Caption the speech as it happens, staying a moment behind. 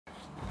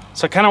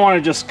So I kind of want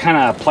to just kind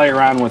of play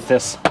around with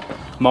this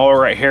mower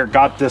right here.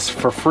 Got this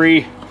for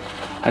free.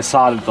 I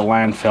saw it at the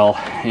landfill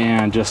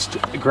and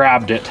just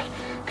grabbed it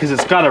because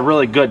it's got a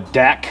really good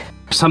deck.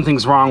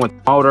 Something's wrong with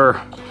the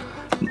motor,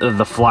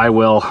 the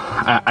flywheel.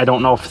 I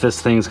don't know if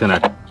this thing's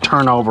gonna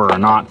turn over or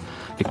not.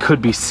 It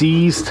could be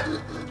seized.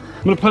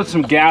 I'm gonna put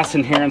some gas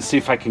in here and see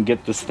if I can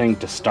get this thing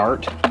to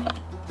start.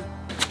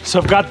 So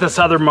I've got this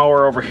other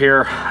mower over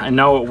here. I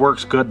know it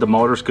works good, the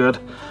motor's good.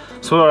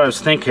 So what I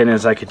was thinking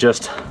is I could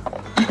just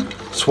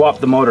swap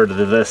the motor to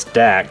this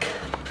deck.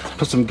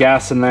 Put some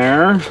gas in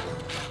there.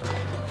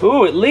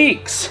 Ooh, it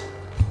leaks.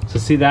 So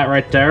see that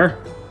right there?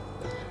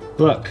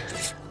 Look.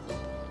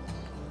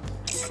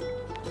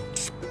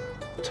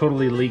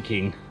 Totally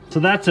leaking. So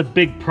that's a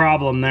big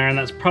problem there, and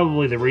that's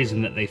probably the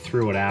reason that they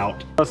threw it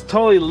out. It's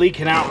totally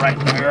leaking out right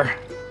there,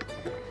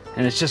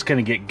 and it's just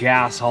gonna get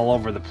gas all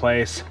over the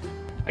place.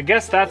 I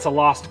guess that's a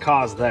lost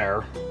cause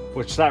there,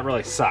 which that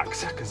really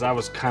sucks, because I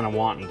was kind of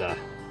wanting to,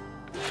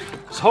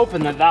 I was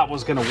hoping that that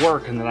was gonna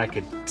work and that I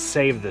could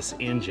save this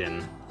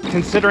engine.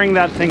 Considering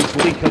that thing's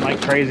leaking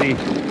like crazy,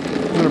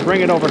 I'm gonna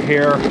bring it over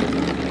here.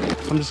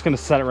 I'm just gonna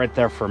set it right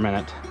there for a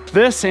minute.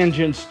 This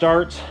engine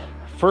starts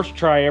first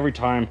try every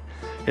time.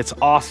 It's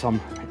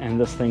awesome, and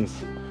this thing's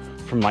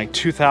from like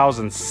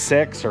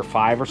 2006 or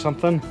 5 or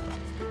something,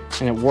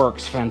 and it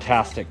works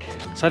fantastic.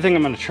 So I think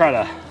I'm gonna try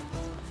to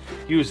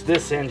use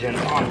this engine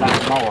on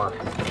that mower,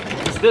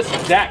 because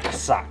this deck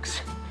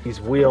sucks. These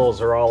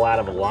wheels are all out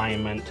of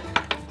alignment,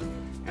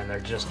 and they're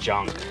just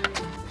junk.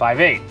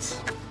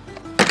 5/8.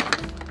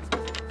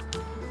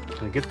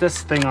 Gonna get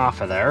this thing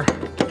off of there.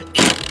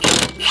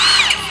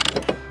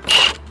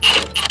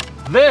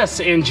 This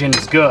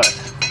engine's good.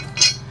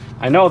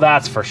 I know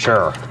that's for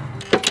sure.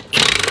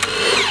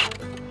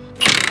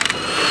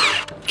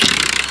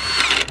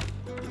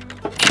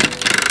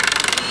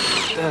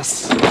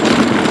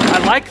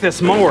 I like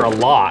this mower a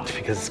lot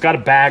because it's got a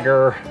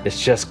bagger.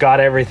 It's just got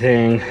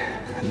everything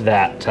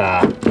that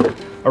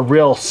a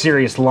real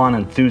serious lawn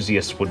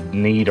enthusiast would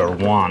need or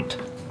want.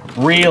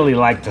 Really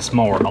like this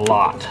mower a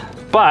lot,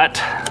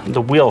 but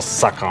the wheels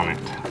suck on it.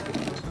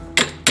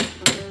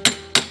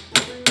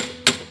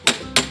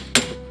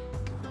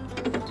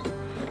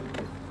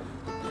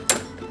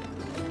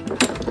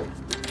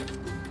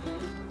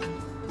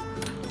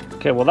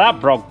 Okay, well that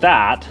broke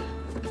that.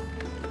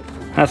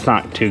 That's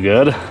not too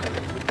good.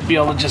 Be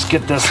able to just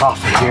get this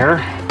off of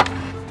here.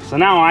 So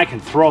now I can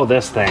throw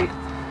this thing.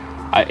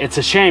 It's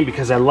a shame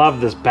because I love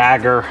this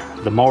bagger.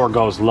 The mower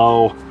goes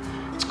low.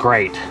 It's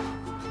great.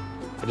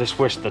 I just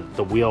wish that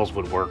the wheels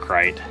would work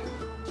right.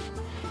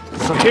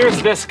 So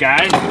here's this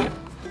guy.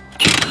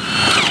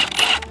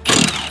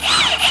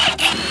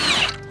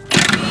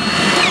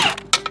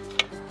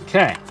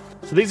 Okay,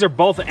 so these are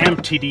both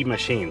MTD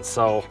machines.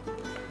 So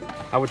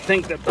I would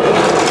think that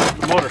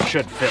the motor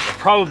should fit.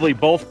 Probably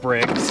both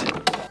Briggs.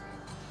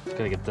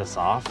 Gotta get this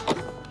off.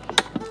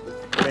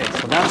 Okay,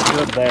 so that's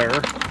good there.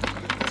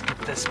 Let's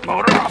get this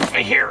motor off of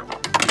here.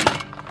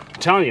 I'm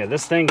telling you,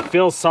 this thing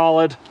feels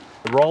solid.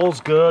 The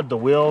roll's good, the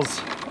wheels.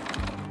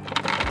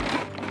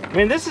 I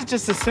mean, this is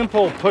just a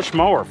simple push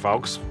mower,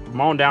 folks.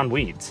 Mowing down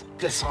weeds.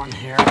 This on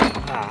here.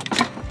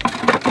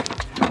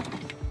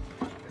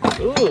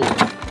 Ooh,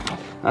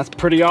 that's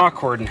pretty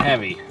awkward and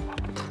heavy.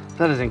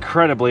 That is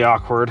incredibly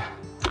awkward.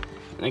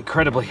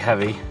 Incredibly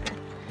heavy.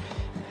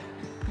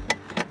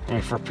 I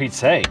mean, for Pete's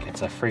sake,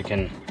 it's a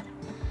freaking,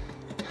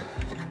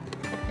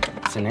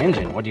 it's an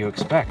engine. What do you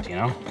expect, you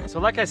know? So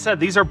like I said,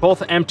 these are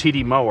both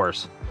MTD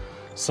mowers.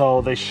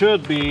 So they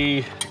should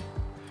be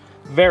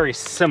very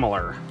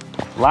similar.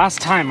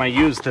 Last time I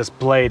used this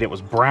blade, it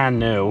was brand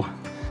new.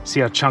 See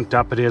how chunked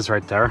up it is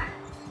right there?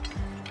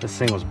 This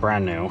thing was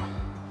brand new.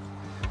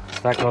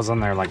 So that goes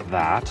on there like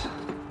that.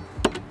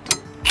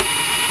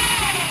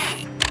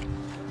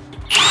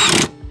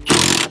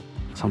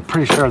 So I'm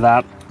pretty sure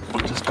that will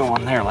just go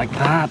on there like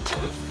that.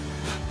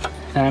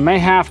 And I may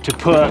have to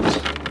put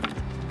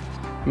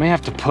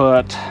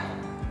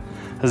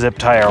a zip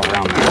tie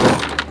around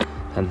there.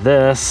 And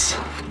this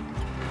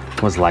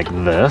was like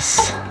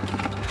this,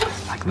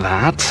 like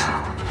that.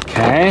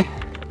 Okay.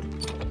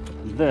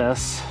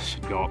 This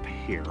should go up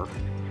here,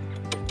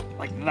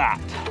 like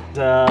that.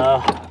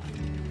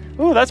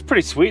 Ooh, that's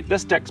pretty sweet.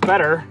 This deck's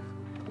better.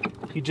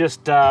 You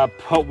just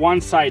put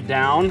one side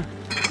down.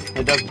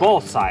 It does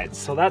both sides,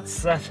 so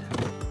that's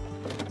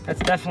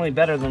definitely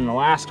better than the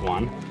last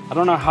one. I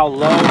don't know how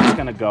low it's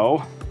gonna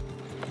go.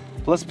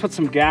 But let's put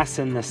some gas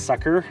in this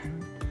sucker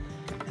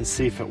and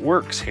see if it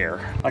works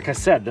here. Like I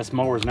said, this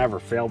mower's never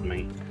failed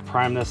me.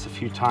 Primed this a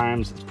few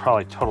times. It's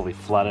probably totally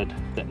flooded,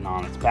 sitting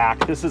on its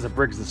back. This is a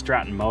Briggs &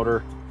 Stratton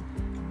motor.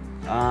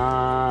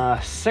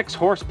 6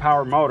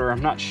 horsepower motor.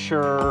 I'm not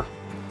sure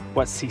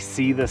what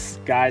cc this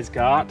guy's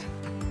got.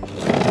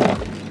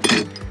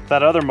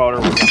 That other motor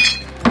was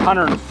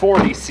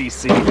 140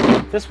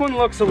 cc. This one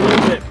looks a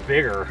little bit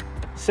bigger.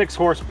 6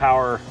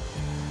 horsepower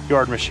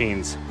Yard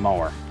Machines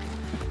mower.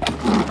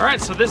 All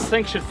right, so this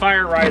thing should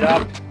fire right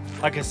up.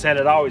 Like I said,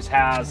 it always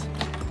has.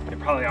 It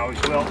probably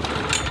always will.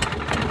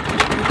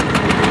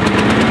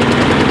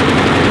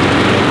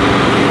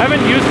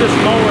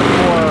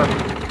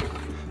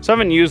 So I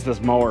haven't used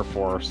this mower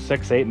for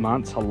 6-8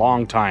 months, a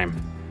long time.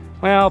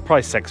 Well,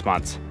 probably 6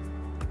 months.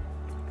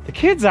 The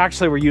kids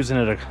actually were using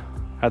it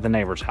at the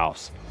neighbor's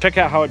house. Check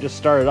out how it just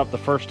started up the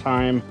first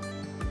time.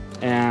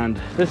 And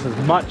this is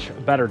much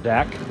better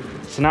deck.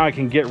 So now I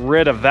can get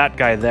rid of that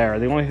guy there.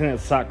 The only thing that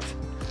sucks,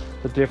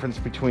 the difference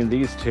between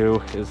these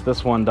two, is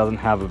this one doesn't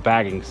have a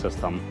bagging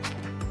system.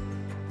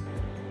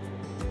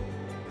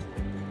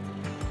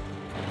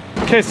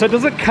 Okay, so it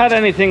doesn't cut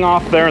anything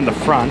off there in the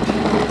front.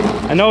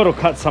 I know it'll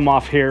cut some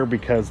off here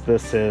because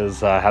this is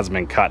hasn't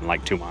been cut in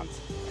like 2 months.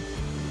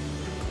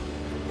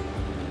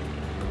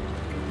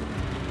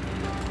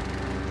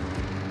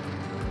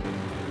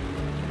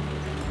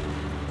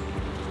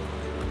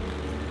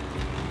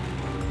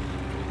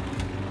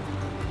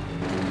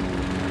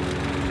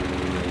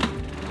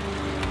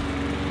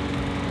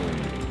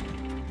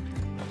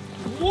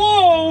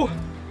 Whoa!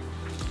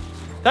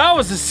 That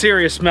was a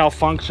serious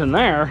malfunction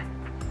there.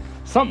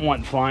 Something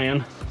went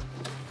flying.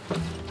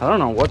 I don't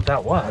know what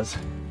that was.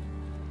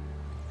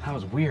 That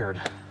was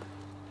weird.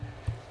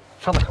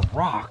 Felt like a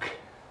rock.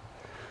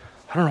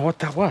 I don't know what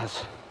that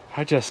was.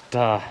 I just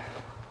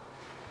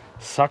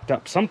sucked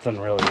up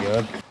something really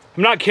good.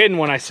 I'm not kidding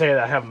when I say that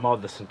I haven't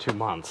mowed this in 2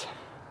 months.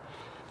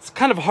 It's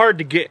kind of hard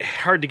to get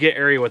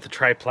area with the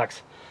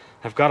triplex.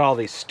 I've got all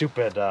these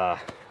stupid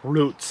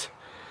roots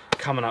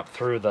coming up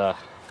through the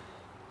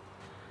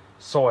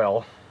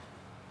soil.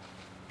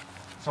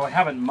 So I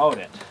haven't mowed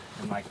it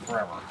in like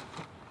forever.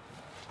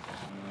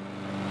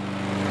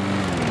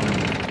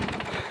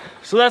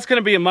 So that's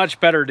gonna be a much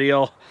better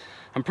deal.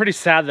 I'm pretty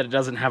sad that it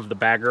doesn't have the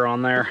bagger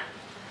on there.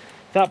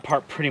 That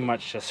part pretty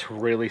much just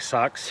really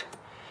sucks.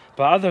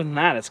 But other than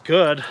that, it's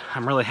good.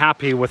 I'm really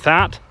happy with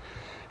that.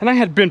 And I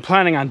had been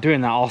planning on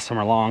doing that all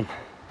summer long.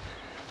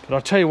 But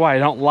I'll tell you why I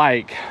don't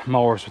like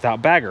mowers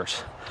without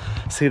baggers.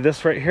 See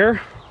this right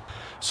here?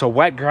 So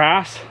wet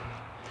grass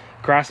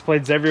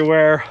blades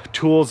everywhere,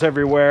 tools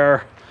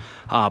everywhere,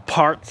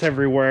 parts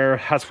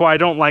everywhere. That's why I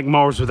don't like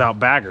mowers without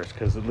baggers,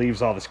 because it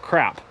leaves all this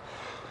crap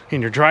in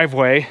your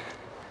driveway.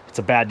 It's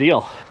a bad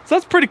deal. So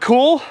that's pretty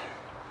cool.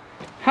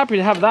 Happy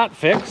to have that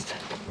fixed.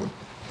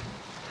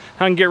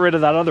 I can get rid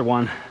of that other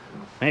one,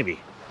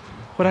 maybe.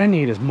 What I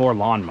need is more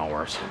lawn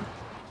mowers.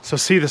 So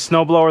see the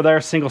snowblower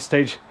there, single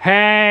stage.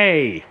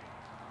 Hey!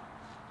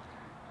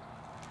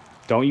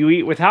 Don't you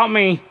eat without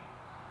me.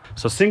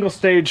 So single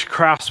stage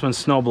Craftsman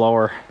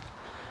snowblower.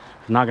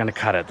 I'm not gonna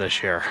cut it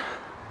this year.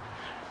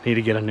 Need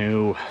to get a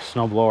new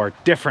snowblower,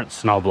 different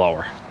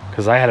snowblower,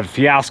 because I had a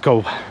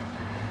fiasco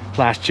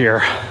last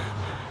year.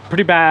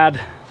 Pretty bad.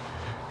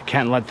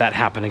 Can't let that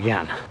happen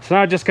again. So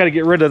now I just got to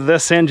get rid of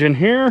this engine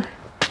here,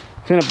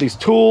 clean up these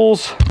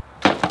tools.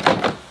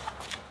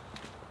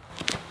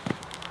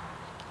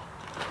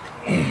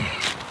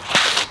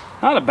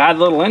 Not a bad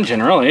little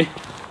engine, really.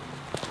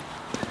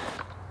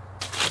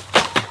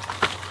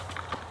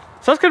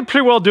 So that's gonna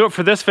pretty well do it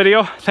for this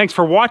video. Thanks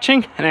for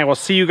watching, and I will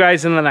see you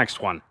guys in the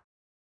next one.